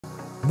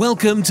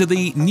Welcome to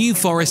the New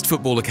Forest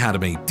Football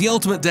Academy, the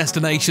ultimate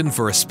destination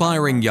for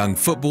aspiring young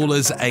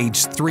footballers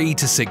aged 3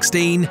 to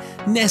 16,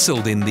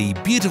 nestled in the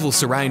beautiful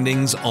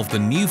surroundings of the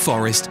New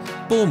Forest,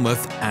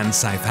 Bournemouth and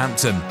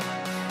Southampton.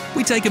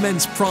 We take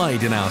immense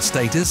pride in our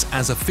status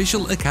as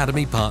official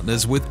academy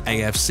partners with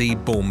AFC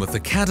Bournemouth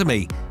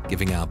Academy,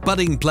 giving our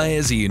budding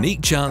players a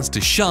unique chance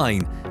to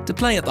shine, to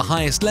play at the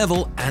highest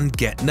level and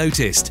get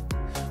noticed.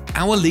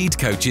 Our lead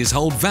coaches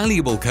hold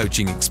valuable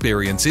coaching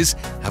experiences,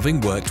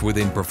 having worked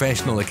within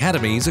professional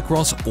academies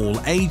across all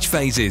age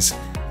phases,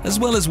 as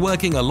well as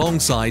working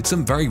alongside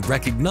some very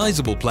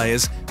recognisable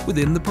players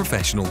within the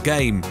professional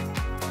game.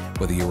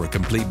 Whether you're a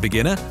complete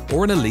beginner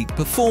or an elite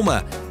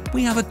performer,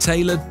 we have a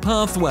tailored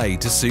pathway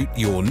to suit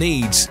your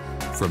needs.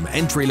 From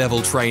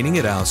entry-level training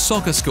at our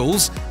soccer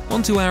schools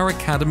onto our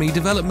academy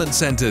development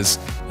centres,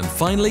 and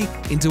finally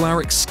into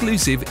our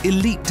exclusive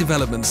elite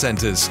development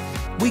centres.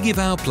 We give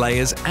our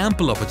players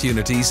ample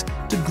opportunities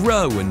to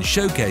grow and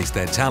showcase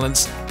their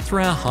talents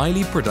through our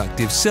highly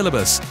productive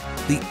syllabus,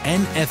 the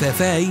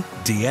NFFA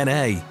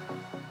DNA.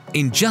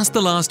 In just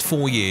the last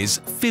 4 years,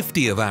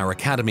 50 of our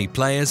academy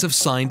players have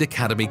signed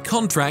academy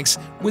contracts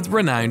with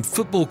renowned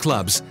football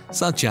clubs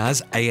such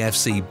as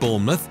AFC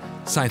Bournemouth,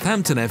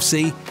 Southampton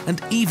FC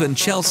and even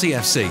Chelsea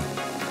FC.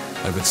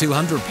 Over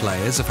 200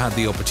 players have had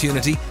the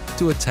opportunity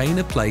to attain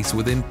a place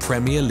within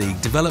Premier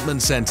League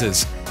development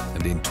centres,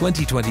 and in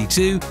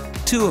 2022,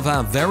 2 of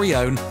our very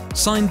own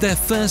signed their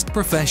first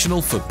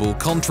professional football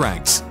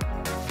contracts.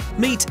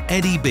 Meet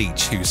Eddie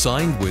Beach, who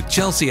signed with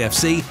Chelsea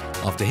FC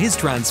after his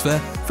transfer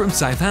from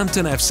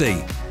Southampton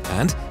FC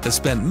and has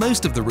spent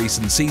most of the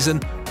recent season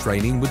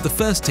training with the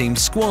first team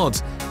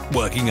squad,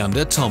 working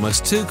under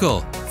Thomas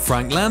Tuchel,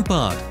 Frank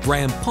Lampard,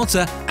 Graham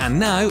Potter and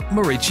now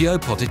Mauricio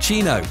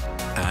Pochettino.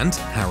 And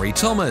Harry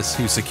Thomas,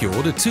 who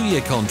secured a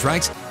 2-year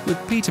contract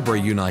with Peterborough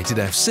United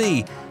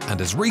FC and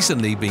has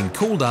recently been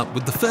called up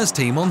with the first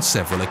team on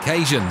several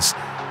occasions.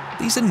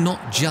 These are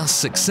not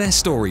just success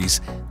stories,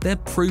 they're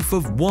proof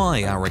of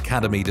why our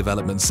academy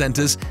development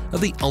centres are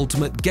the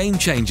ultimate game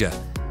changer,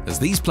 as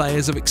these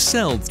players have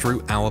excelled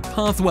through our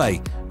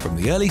pathway from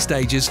the early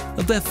stages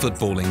of their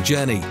footballing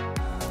journey.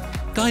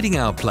 Guiding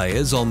our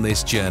players on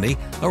this journey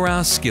are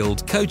our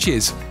skilled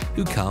coaches,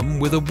 who come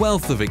with a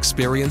wealth of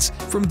experience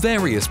from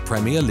various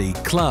Premier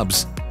League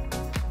clubs.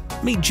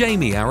 Meet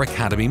Jamie, our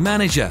academy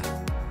manager,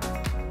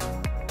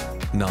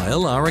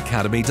 Niall, our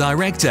academy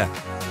director,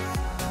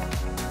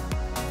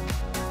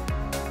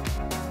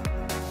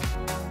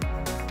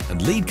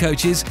 and lead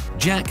coaches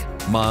Jack,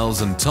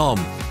 Miles and Tom.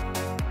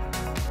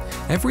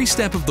 Every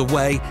step of the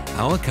way,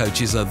 our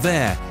coaches are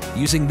there,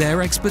 using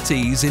their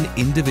expertise in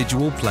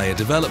individual player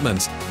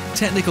development,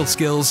 technical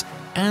skills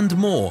and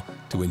more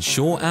to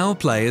ensure our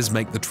players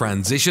make the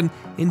transition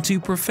into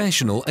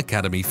professional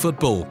academy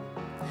football.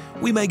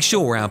 We make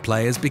sure our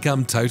players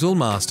become total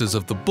masters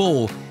of the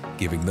ball,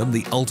 giving them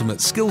the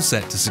ultimate skill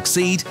set to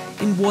succeed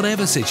in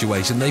whatever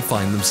situation they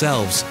find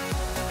themselves.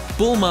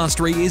 Ball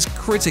mastery is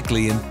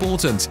critically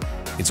important.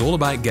 It's all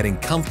about getting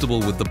comfortable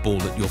with the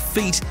ball at your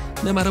feet,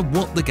 no matter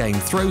what the game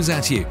throws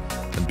at you,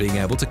 and being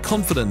able to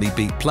confidently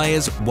beat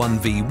players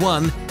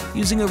 1v1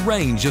 using a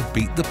range of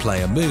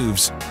beat-the-player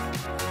moves.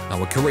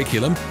 Our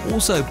curriculum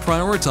also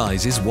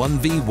prioritises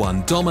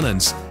 1v1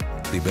 dominance,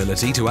 the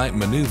ability to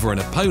outmaneuver an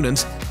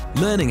opponent,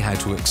 learning how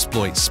to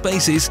exploit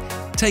spaces,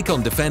 take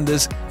on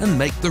defenders and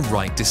make the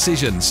right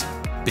decisions,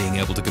 being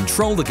able to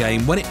control the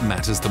game when it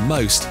matters the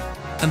most.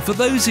 And for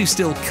those who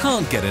still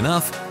can't get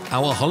enough,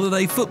 our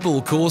holiday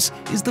football course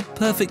is the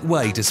perfect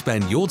way to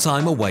spend your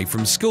time away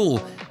from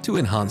school, to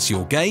enhance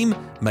your game,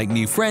 make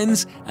new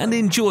friends and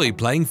enjoy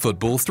playing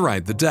football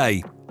throughout the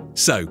day.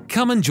 So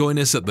come and join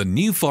us at the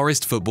New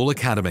Forest Football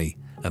Academy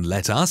and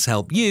let us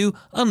help you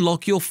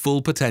unlock your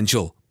full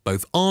potential,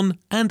 both on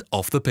and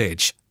off the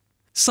pitch.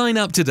 Sign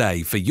up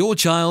today for your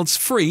child's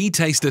free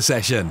taster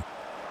session.